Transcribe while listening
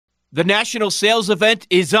The national sales event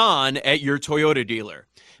is on at your Toyota dealer,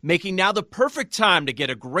 making now the perfect time to get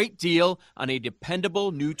a great deal on a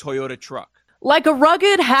dependable new Toyota truck. Like a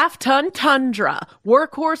rugged half-ton Tundra,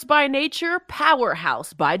 workhorse by nature,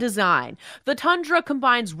 powerhouse by design. The Tundra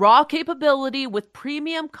combines raw capability with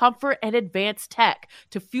premium comfort and advanced tech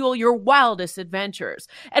to fuel your wildest adventures.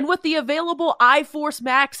 And with the available iForce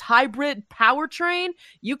Max hybrid powertrain,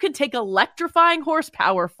 you can take electrifying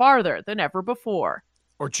horsepower farther than ever before.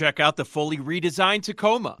 Or check out the fully redesigned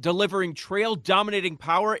Tacoma, delivering trail-dominating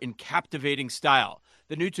power in captivating style.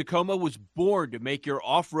 The new Tacoma was born to make your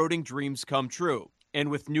off-roading dreams come true.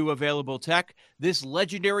 And with new available tech, this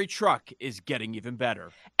legendary truck is getting even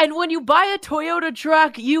better. And when you buy a Toyota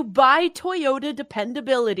truck, you buy Toyota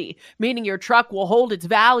dependability, meaning your truck will hold its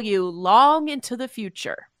value long into the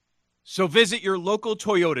future. So visit your local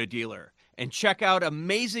Toyota dealer and check out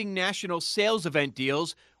amazing national sales event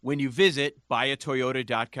deals when you visit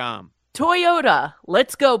buyatoyota.com. Toyota,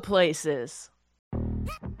 let's go places.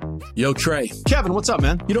 Yo, Trey. Kevin, what's up,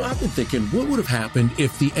 man? You know, I've been thinking, what would have happened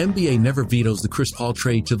if the NBA never vetoes the Chris Paul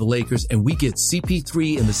trade to the Lakers and we get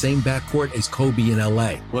CP3 in the same backcourt as Kobe in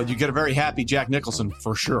LA? Well, you get a very happy Jack Nicholson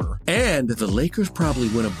for sure. And the Lakers probably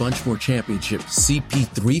win a bunch more championships.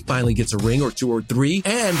 CP3 finally gets a ring or two or three,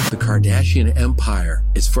 and the Kardashian empire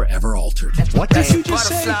is forever altered. What did you just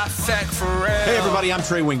say? Hey, everybody, I'm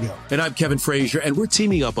Trey Wingo. And I'm Kevin Frazier, and we're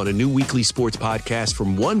teaming up on a new weekly sports podcast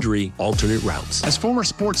from Wondery, Alternate Routes. As former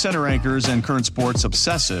Sports Center anchors and current sports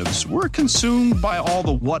obsessives, we're consumed by all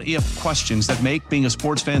the what-if questions that make being a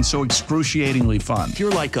sports fan so excruciatingly fun. If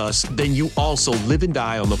you're like us, then you also live and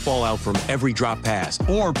die on the fallout from every drop pass.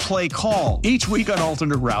 Or play call. Each week on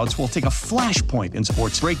Alternate Routes, we'll take a flashpoint in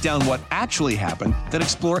sports, break down what actually happened, then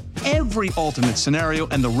explore every alternate scenario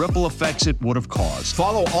and the ripple effects it would have caused.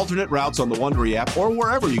 Follow Alternate Routes on the Wondery app or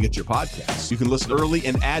wherever you get your podcasts. You can listen early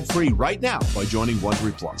and ad-free right now by joining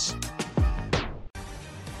Wondery Plus.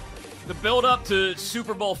 The build-up to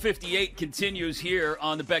Super Bowl 58 continues here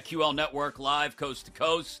on the BetQL Network, live coast to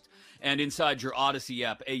coast, and inside your Odyssey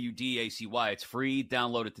app, AUDACY. It's free.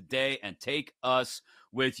 Download it today and take us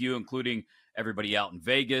with you, including everybody out in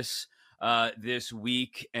Vegas this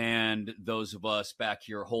week, and those of us back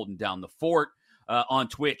here holding down the fort on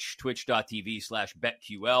Twitch,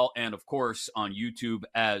 twitch.tv/BetQL, and, of course, on YouTube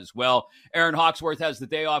as well. Aaron Hawksworth has the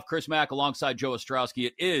day off. Chris Mack alongside Joe Ostrowski.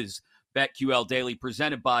 It is BetQL Daily,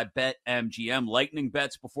 presented by BetMGM. Lightning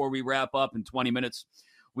bets before we wrap up in 20 minutes.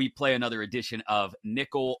 We play another edition of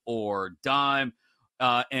Nickel or Dime.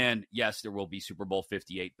 And yes, there will be Super Bowl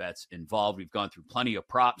 58 bets involved. We've gone through plenty of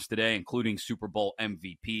props today, including Super Bowl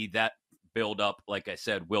MVP. That build-up, like I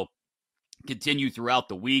said, will continue throughout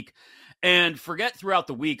the week. And forget throughout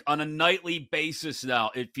the week. On a nightly basis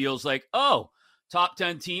now, it feels like, top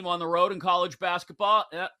 10 team on the road in college basketball.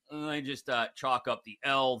 I just chalk up the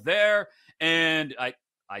L there. And I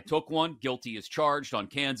took one, guilty as charged, on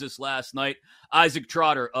Kansas last night. Isaac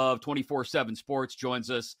Trotter of 24/7 Sports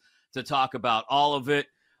joins us to talk about all of it.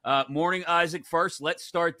 Morning, Isaac. First, let's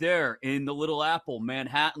start there in the Little Apple,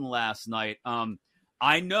 Manhattan last night.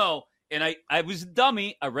 I know, and I was a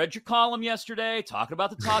dummy. I read your column yesterday talking about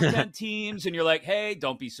the top 10 teams, and you're like, hey,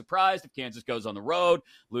 don't be surprised if Kansas goes on the road,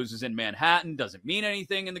 loses in Manhattan. Doesn't mean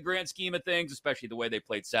anything in the grand scheme of things, especially the way they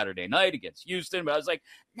played Saturday night against Houston. But I was like,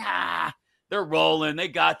 nah, they're rolling. They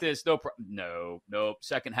got this. Nope.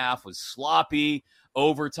 Second half was sloppy.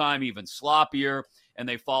 Overtime even sloppier, and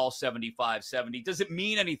they fall 75-70. Does it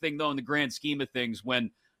mean anything, though, in the grand scheme of things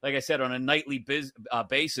when, like I said, on a nightly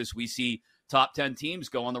basis, we see top 10 teams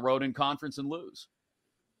go on the road in conference and lose?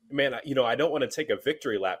 Man, I don't want to take a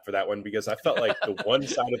victory lap for that one, because I felt like the one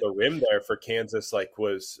side of the rim there for Kansas,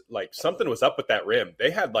 was something was up with that rim.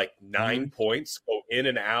 They had 9 points go in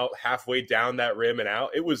and out, halfway down that rim and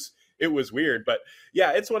out. It was weird, but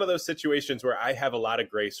yeah, it's one of those situations where I have a lot of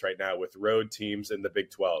grace right now with road teams in the Big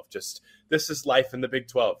 12. Just, this is life in the Big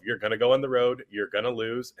 12. You're going to go on the road, you're going to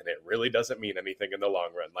lose, and it really doesn't mean anything in the long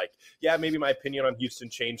run. Maybe my opinion on Houston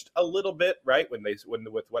changed a little bit, right, with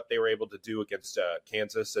what they were able to do against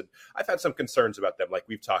Kansas, and I've had some concerns about them, like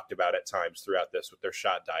we've talked about at times throughout this with their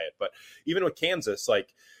shot diet. But even with Kansas, they're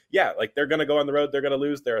going to go on the road, they're going to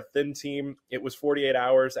lose. They're a thin team. It was 48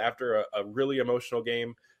 hours after a really emotional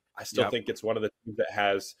game. I still think it's one of the teams that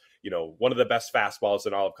has, one of the best fastballs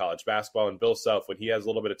in all of college basketball. And Bill Self, when he has a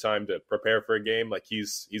little bit of time to prepare for a game,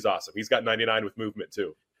 he's awesome. He's got 99 with movement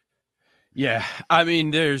too. Yeah, I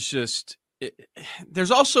mean, there's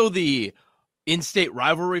also the in-state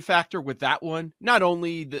rivalry factor with that one. Not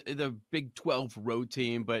only the Big 12 road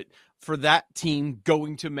team, but for that team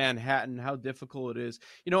going to Manhattan, how difficult it is.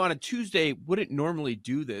 On a Tuesday, wouldn't normally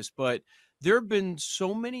do this, but there have been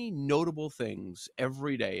so many notable things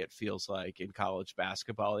every day, it feels like, in college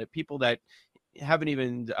basketball, that people that haven't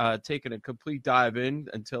even taken a complete dive in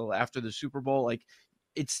until after the Super Bowl, like,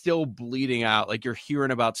 it's still bleeding out. Like, you're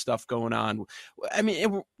hearing about stuff going on. I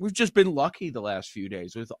mean, we've just been lucky the last few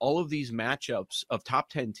days with all of these matchups of top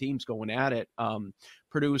 10 teams going at it.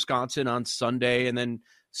 Purdue, Wisconsin on Sunday, and then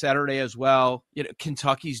Saturday as well. You know,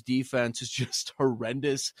 Kentucky's defense is just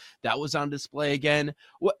horrendous. That was on display again.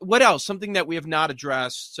 What else? Something that we have not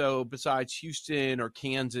addressed. So besides Houston or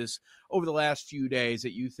Kansas over the last few days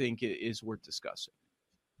that you think is worth discussing?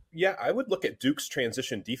 Yeah, I would look at Duke's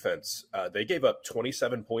transition defense. They gave up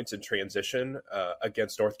 27 points in transition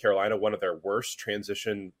against North Carolina, one of their worst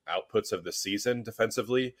transition outputs of the season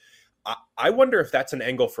defensively. I wonder if that's an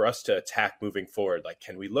angle for us to attack moving forward. Like,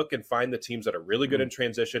 can we look and find the teams that are really good in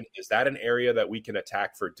transition? Is that an area that we can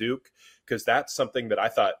attack for Duke? Because that's something that I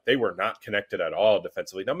thought they were not connected at all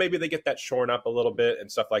defensively. Now, maybe they get that shorn up a little bit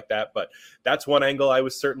and stuff like that, but that's one angle I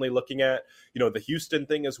was certainly looking at. You know, the Houston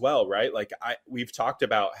thing as well, right? Like, we've talked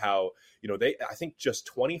about how, you know, I think just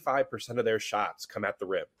 25% of their shots come at the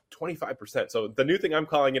rim. 25%. So the new thing I'm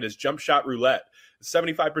calling it is jump shot roulette.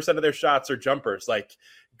 75% of their shots are jumpers. Like,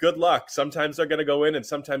 good luck. Sometimes they're going to go in and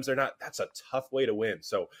sometimes they're not. That's a tough way to win.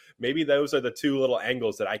 So maybe those are the two little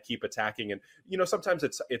angles that I keep attacking. And, you know, sometimes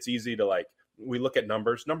it's easy to, like, we look at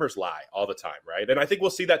numbers lie all the time, right? And I think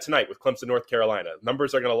we'll see that tonight with Clemson, North Carolina.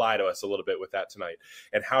 Numbers are going to lie to us a little bit with that tonight.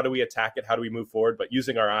 And how do we attack it? How do we move forward? But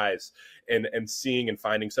using our eyes and seeing and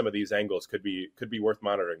finding some of these angles could be worth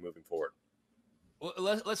monitoring moving forward.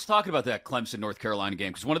 Well, let's talk about that Clemson, North Carolina game,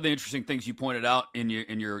 because one of the interesting things you pointed out in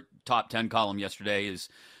your top 10 column yesterday is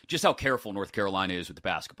just how careful North Carolina is with the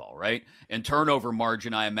basketball, right? And turnover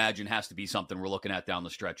margin, I imagine, has to be something we're looking at down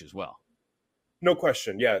the stretch as well. No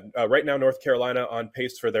question. Yeah. Right now, North Carolina on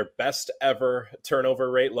pace for their best ever turnover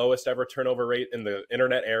rate, lowest ever turnover rate in the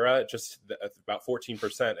internet era, just about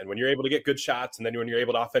 14%. And when you're able to get good shots, and then when you're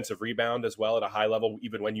able to offensive rebound as well at a high level,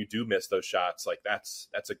 even when you do miss those shots, like that's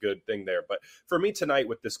a good thing there. But for me tonight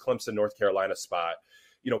with this Clemson, North Carolina spot,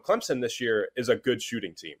 you know, Clemson this year is a good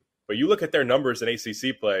shooting team, but you look at their numbers in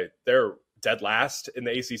ACC play, they're dead last in the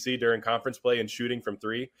ACC during conference play and shooting from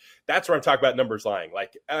three. That's where I'm talking about numbers lying.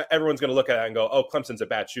 Like, everyone's going to look at it and go, oh, Clemson's a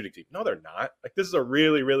bad shooting team. No, they're not. Like, this is a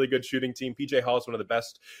really, really good shooting team. PJ Hall is one of the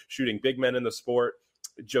best shooting big men in the sport.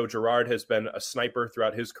 Joe Girard has been a sniper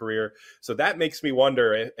throughout his career. So that makes me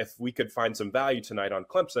wonder if we could find some value tonight on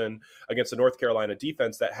Clemson against the North Carolina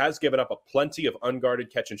defense that has given up a plenty of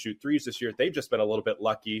unguarded catch and shoot threes this year. They've just been a little bit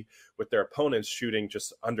lucky with their opponents shooting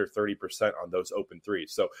just under 30% on those open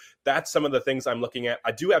threes. So that's some of the things I'm looking at.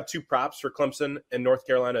 I do have two props for Clemson and North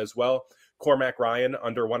Carolina as well. Cormac Ryan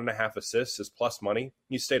under 1.5 assists is plus money.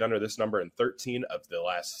 He stayed under this number in 13 of the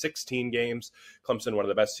last 16 games. Clemson, one of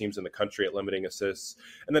the best teams in the country at limiting assists.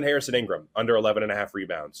 And then Harrison Ingram under 11.5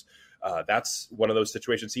 rebounds. That's one of those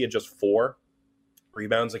situations. He had just 4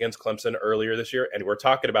 rebounds against Clemson earlier this year. And we're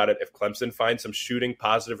talking about it. If Clemson finds some shooting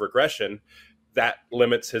positive regression, that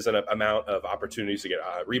limits his amount of opportunities to get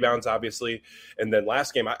rebounds, obviously. And then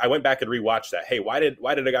last game, I went back and rewatched that. Hey, why did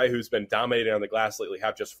a guy who's been dominating on the glass lately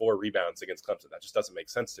have just 4 rebounds against Clemson? That just doesn't make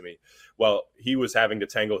sense to me. Well, he was having to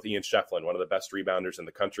tangle with Ian Shefflin, one of the best rebounders in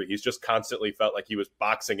the country. He's just constantly felt like he was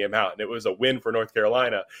boxing him out. And it was a win for North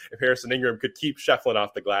Carolina if Harrison Ingram could keep Shefflin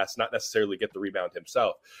off the glass, not necessarily get the rebound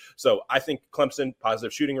himself. So I think Clemson,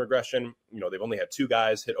 positive shooting regression. You know, they've only had 2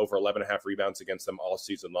 guys hit over 11.5 rebounds against them all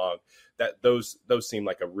season long. Those seem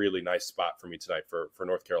like a really nice spot for me tonight for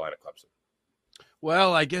North Carolina Clemson.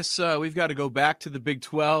 Well, I guess we've got to go back to the Big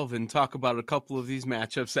 12 and talk about a couple of these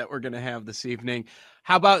matchups that we're going to have this evening.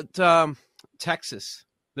 How about Texas?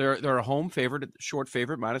 They're a home favorite, short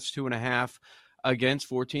favorite, minus 2.5 against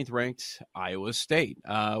 14th ranked Iowa State.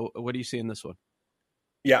 What do you see in this one?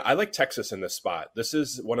 Yeah, I like Texas in this spot. This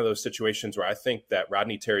is one of those situations where I think that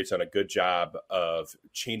Rodney Terry's done a good job of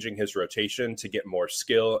changing his rotation to get more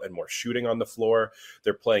skill and more shooting on the floor.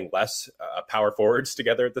 They're playing less power forwards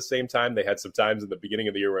together at the same time. They had some times in the beginning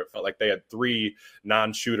of the year where it felt like they had 3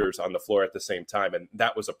 non-shooters on the floor at the same time, and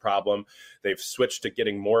that was a problem. They've switched to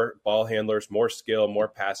getting more ball handlers, more skill, more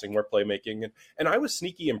passing, more playmaking. And I was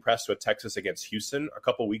sneaky impressed with Texas against Houston a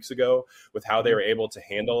couple weeks ago with how they were able to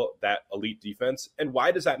handle that elite defense. And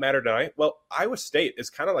why does that matter tonight? Well, Iowa State is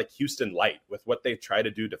kind of like Houston light with what they try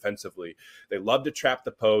to do defensively. They love to trap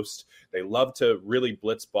the post. They love to really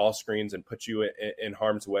blitz ball screens and put you in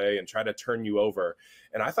harm's way and try to turn you over.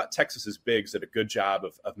 And I thought Texas's bigs did a good job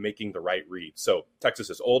of making the right read. So Texas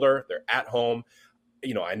is older. They're at home.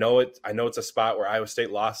 I know it's a spot where Iowa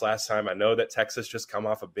State lost last time. I know that Texas just come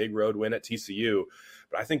off a big road win at TCU,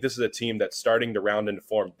 but I think this is a team that's starting to round into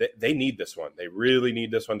form. They need this one. They really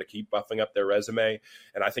need this one to keep buffing up their resume,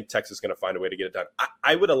 and I think Texas is going to find a way to get it done.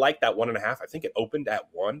 I would have liked that 1.5. I think it opened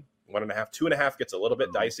at 1.5. 2.5 gets a little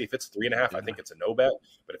bit dicey. If it's 3.5, I think it's a no bet.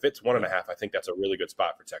 But if it's 1.5, I think that's a really good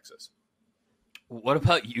spot for Texas. What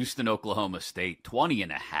about Houston, Oklahoma State?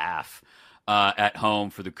 20.5 at home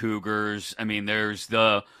for the Cougars. I mean, there's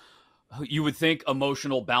you would think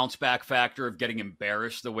emotional bounce back factor of getting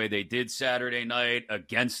embarrassed the way they did Saturday night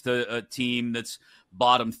against a team that's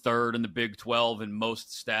bottom third in the Big 12 in most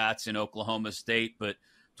stats in Oklahoma State. But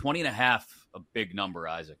 20.5, a big number,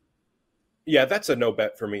 Isaac. Yeah, that's a no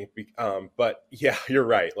bet for me. But yeah, you're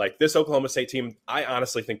right. Like this Oklahoma State team, I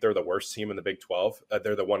honestly think they're the worst team in the Big 12.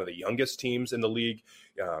 They're one of the youngest teams in the league.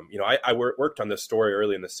 I worked on this story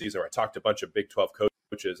early in the season where I talked to a bunch of Big 12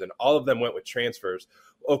 coaches, and all of them went with transfers.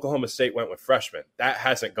 Oklahoma State went with freshmen. That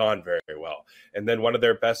hasn't gone very well. And then one of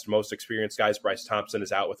their best, most experienced guys, Bryce Thompson,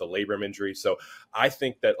 is out with a labrum injury. So I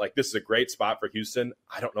think that this is a great spot for Houston.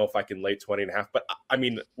 I don't know if I can lay 20.5, but I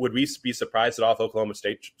mean, would we be surprised at all if Oklahoma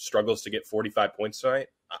State struggles to get 45 points tonight?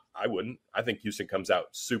 I wouldn't. I think Houston comes out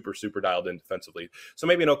super, super dialed in defensively. So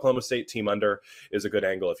maybe an Oklahoma State team under is a good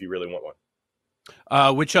angle if you really want one.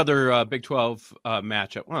 Which other Big 12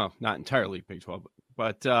 matchup? Well, not entirely Big 12,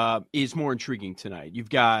 but is more intriguing tonight. You've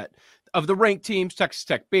got, of the ranked teams, Texas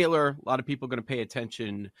Tech, Baylor. A lot of people are going to pay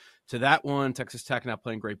attention to that one. Texas Tech not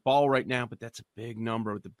playing great ball right now, but that's a big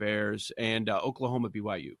number with the Bears. And Oklahoma,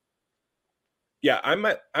 BYU. Yeah, I'm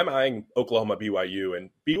eyeing Oklahoma BYU, and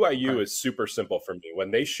BYU is super simple for me. When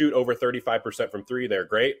they shoot over 35% from three, they're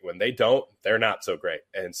great. When they don't, they're not so great.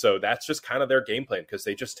 And so that's just kind of their game plan because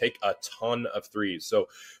they just take a ton of threes. So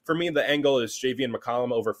for me, the angle is Javian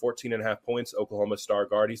McCollum over 14.5 points, Oklahoma star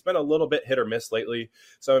guard. He's been a little bit hit or miss lately.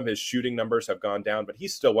 Some of his shooting numbers have gone down, but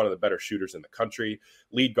he's still one of the better shooters in the country.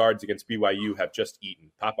 Lead guards against BYU have just eaten.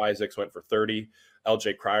 Pop Isaacs went for 30.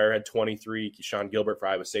 LJ Cryer had 23. Keyshawn Gilbert for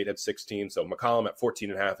Iowa State had 16. So McCollum at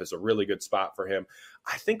 14.5 is a really good spot for him.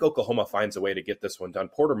 I think Oklahoma finds a way to get this one done.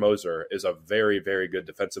 Porter Moser is a very, very good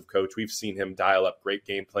defensive coach. We've seen him dial up great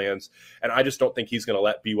game plans, and I just don't think he's going to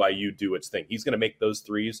let BYU do its thing. He's going to make those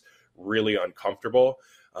threes really uncomfortable.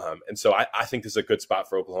 And so I think this is a good spot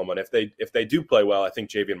for Oklahoma. And if they do play well, I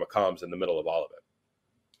think Javian McCollum's in the middle of all of it.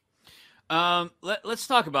 Let's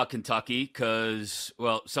talk about Kentucky because,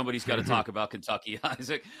 well, somebody's got to talk about Kentucky,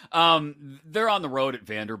 Isaac. They're on the road at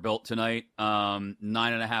Vanderbilt tonight,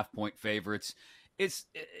 9.5-point favorites.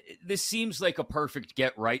 This seems like a perfect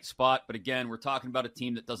get-right spot, but again, we're talking about a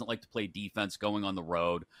team that doesn't like to play defense going on the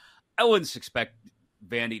road. I wouldn't expect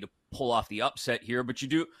Vandy to pull off the upset here, but you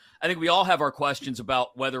do. I think we all have our questions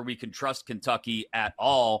about whether we can trust Kentucky at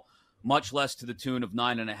all, much less to the tune of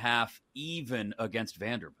 9.5, even against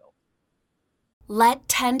Vanderbilt. Let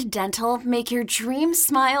Tend Dental make your dream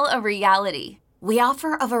smile a reality. We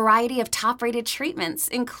offer a variety of top-rated treatments,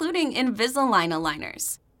 including Invisalign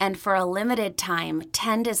aligners. And for a limited time,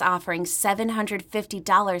 Tend is offering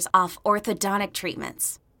 $750 off orthodontic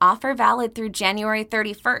treatments. Offer valid through January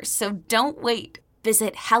 31st, so don't wait.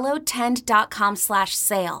 Visit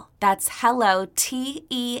hellotend.com/sale. That's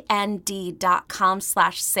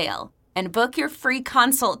hellotend.com/sale. And book your free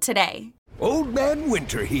consult today. Old Man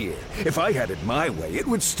Winter here. If I had it my way, it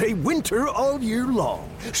would stay winter all year long.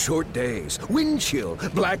 Short days, wind chill,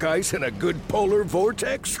 black ice, and a good polar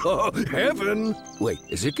vortex. Oh, heaven. Wait,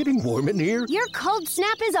 is it getting warm in here? Your cold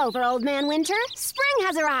snap is over, Old Man Winter. Spring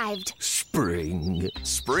has arrived. Spring.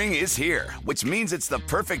 Spring is here, which means it's the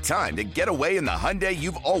perfect time to get away in the Hyundai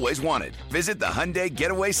you've always wanted. Visit the Hyundai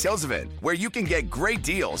Getaway Sales Event, where you can get great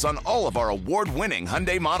deals on all of our award-winning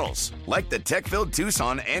Hyundai models, like the tech-filled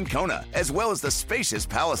Tucson and Kona, as well as the spacious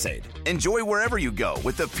Palisade. Enjoy wherever you go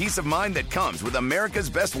with the peace of mind that comes with America's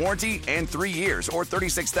best warranty and 3 years or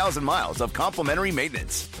 36,000 miles of complimentary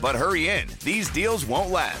maintenance. But hurry in, these deals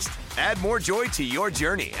won't last. Add more joy to your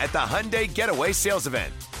journey at the Hyundai Getaway Sales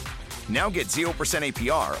Event. Now get 0%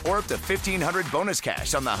 APR or up to $1,500 bonus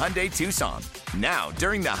cash on the Hyundai Tucson. Now,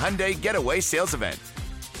 during the Hyundai Getaway Sales Event.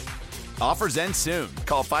 Offers end soon.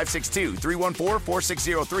 Call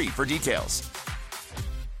 562-314-4603 for details.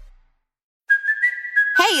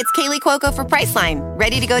 Hey, it's Kaylee Cuoco for Priceline.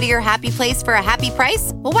 Ready to go to your happy place for a happy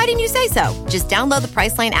price? Well, why didn't you say so? Just download the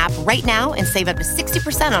Priceline app right now and save up to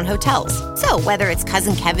 60% on hotels. So whether it's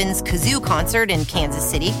Cousin Kevin's Kazoo Concert in Kansas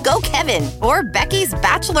City, go Kevin, or Becky's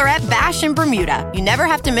Bachelorette Bash in Bermuda, you never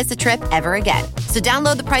have to miss a trip ever again. So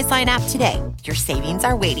download the Priceline app today. Your savings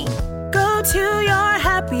are waiting. Go to your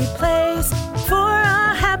happy place for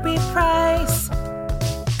a happy price.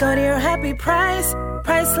 Go to your happy price,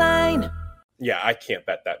 Priceline. Yeah, I can't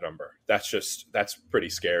bet that number. That's pretty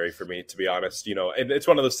scary for me, to be honest. And it's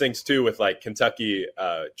one of those things too with like Kentucky.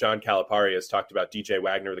 John Calipari has talked about DJ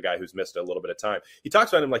Wagner, the guy who's missed a little bit of time. He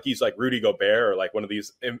talks about him like he's like Rudy Gobert or like one of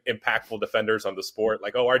these impactful defenders on the sport.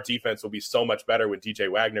 Like, oh, our defense will be so much better when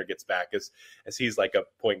DJ Wagner gets back, as he's like a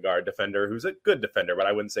point guard defender who's a good defender, but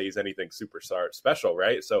I wouldn't say he's anything super special,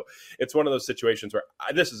 right? So it's one of those situations where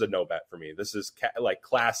this is a no bet for me. This is like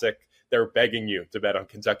classic. They're begging you to bet on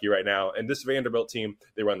Kentucky right now. And this Vanderbilt team,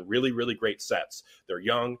 they run really, really great sets. They're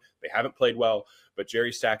young. They haven't played well. But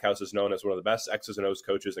Jerry Stackhouse is known as one of the best X's and O's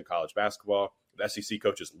coaches in college basketball. The SEC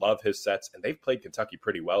coaches love his sets, and they've played Kentucky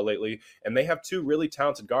pretty well lately. And they have two really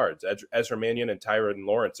talented guards. Ezra Mannion and Tyron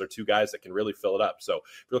Lawrence are two guys that can really fill it up. So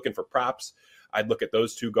if you're looking for props, I'd look at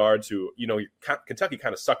those two guards who, Kentucky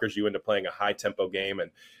kind of suckers you into playing a high-tempo game.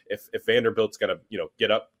 And if Vanderbilt's going to,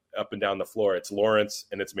 get up and down the floor, it's Lawrence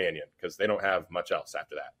and it's Mannion, because they don't have much else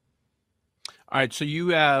after that. All right, so you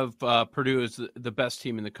have Purdue as the best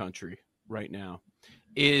team in the country right now.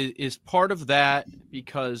 Is part of that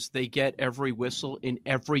because they get every whistle in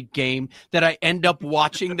every game that I end up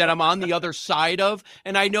watching that I'm on the other side of?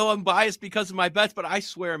 And I know I'm biased because of my bets, but I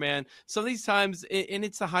swear, man, some of these times, and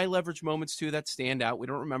it's the high leverage moments too that stand out. We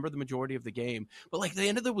don't remember the majority of the game, but like the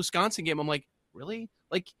end of the Wisconsin game, I'm like, really?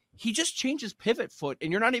 Like, he just changed his pivot foot,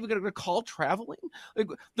 and you're not even going to call traveling? Like,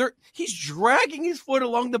 he's dragging his foot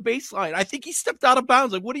along the baseline. I think he stepped out of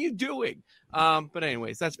bounds. Like, what are you doing? But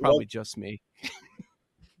anyways, that's probably just me.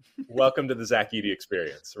 Welcome to the Zach Edey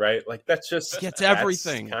experience, right? Like, that's just gets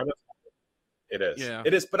everything. It is. Yeah.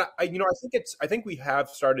 It is. But I think we have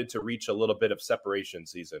started to reach a little bit of separation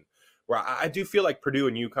season where I do feel like Purdue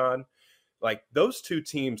and UConn, like those two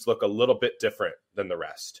teams look a little bit different than the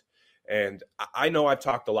rest. And I know I've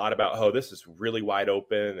talked a lot about, oh, this is really wide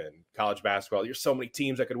open and college basketball. There's so many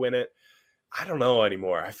teams that could win it. I don't know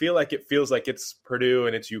anymore. I feel like it feels like it's Purdue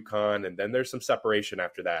and it's UConn, and then there's some separation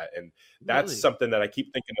after that. And that's Really? something that I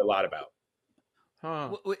keep thinking a lot about.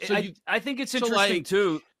 Huh. So I think it's interesting,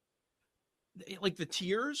 too. Like the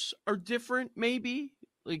tiers are different, maybe?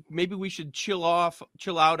 Like maybe we should chill out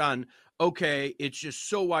on, okay, it's just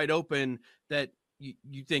so wide open that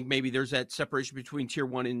you think maybe there's that separation between tier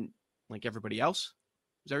one and like everybody else?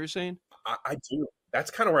 Is that what you're saying? I do.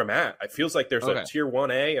 That's kind of where I'm at. It feels like there's a tier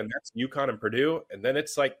 1A, and that's UConn and Purdue. And then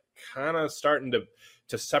it's like kind of starting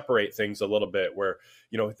to separate things a little bit where,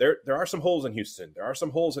 there are some holes in Houston. There are some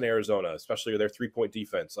holes in Arizona, especially their 3-point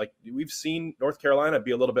defense. Like we've seen North Carolina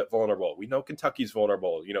be a little bit vulnerable. We know Kentucky's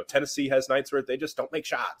vulnerable. Tennessee has nights where they just don't make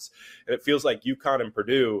shots. And it feels like UConn and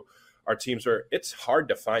Purdue are teams where it's hard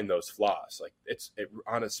to find those flaws. Like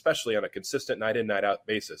especially on a consistent night in, night out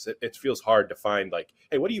basis, it feels hard to find like,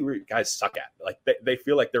 hey, what do you guys suck at? Like they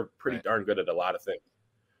feel like they're pretty darn good at a lot of things.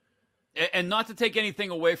 And not to take anything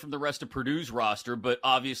away from the rest of Purdue's roster, but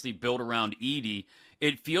obviously built around Edey,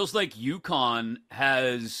 it feels like UConn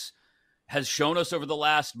has shown us over the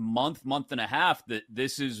last month and a half that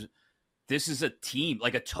this is a team,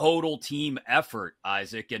 like a total team effort,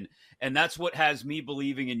 Isaac. And that's what has me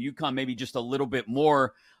believing in UConn maybe just a little bit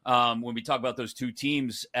more when we talk about those two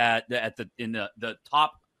teams in the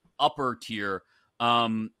top upper tier.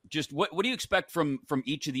 Just what do you expect from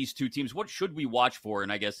each of these two teams? What should we watch for in,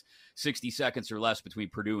 I guess, 60 seconds or less between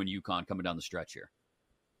Purdue and UConn coming down the stretch here?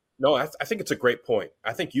 No, I think it's a great point.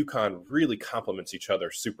 I think UConn really complements each other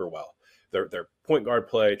super well. Their point guard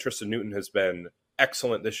play, Tristan Newton has been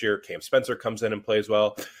excellent this year. Cam Spencer comes in and plays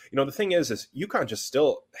well. The thing is UConn just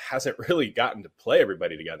still hasn't really gotten to play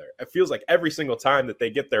everybody together. It feels like every single time that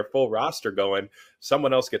they get their full roster going,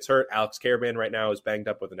 someone else gets hurt. Alex Caravan right now is banged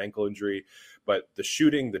up with an ankle injury. But the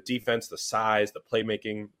shooting, the defense, the size, the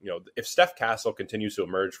playmaking, if Steph Castle continues to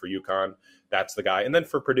emerge for UConn, that's the guy. And then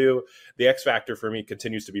for Purdue, the X factor for me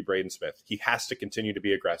continues to be Braden Smith. He has to continue to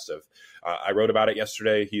be aggressive. I wrote about it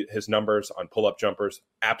yesterday. His numbers on pull-up jumpers,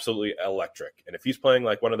 absolutely electric. And if he's playing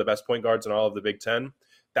like one of the best point guards in all of the Big Ten,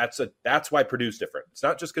 that's why Purdue's different. It's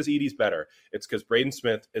not just because Edey's better. It's because Braden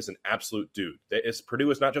Smith is an absolute dude.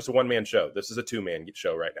 Purdue is not just a one-man show. This is a two-man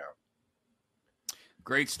show right now.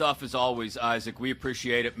 Great stuff as always, Isaac. We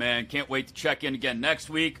appreciate it, man. Can't wait to check in again next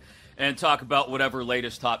week and talk about whatever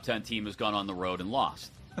latest top 10 team has gone on the road and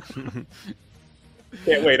lost. Can't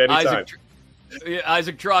wait anytime.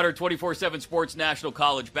 Isaac Trotter, 24/7 Sports National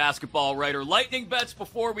College basketball writer. Lightning bets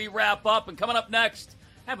before we wrap up. And coming up next,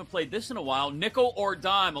 haven't played this in a while, nickel or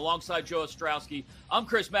dime alongside Joe Ostrowski. I'm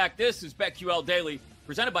Chris Mack. This is BetQL Daily,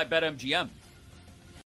 presented by BetMGM.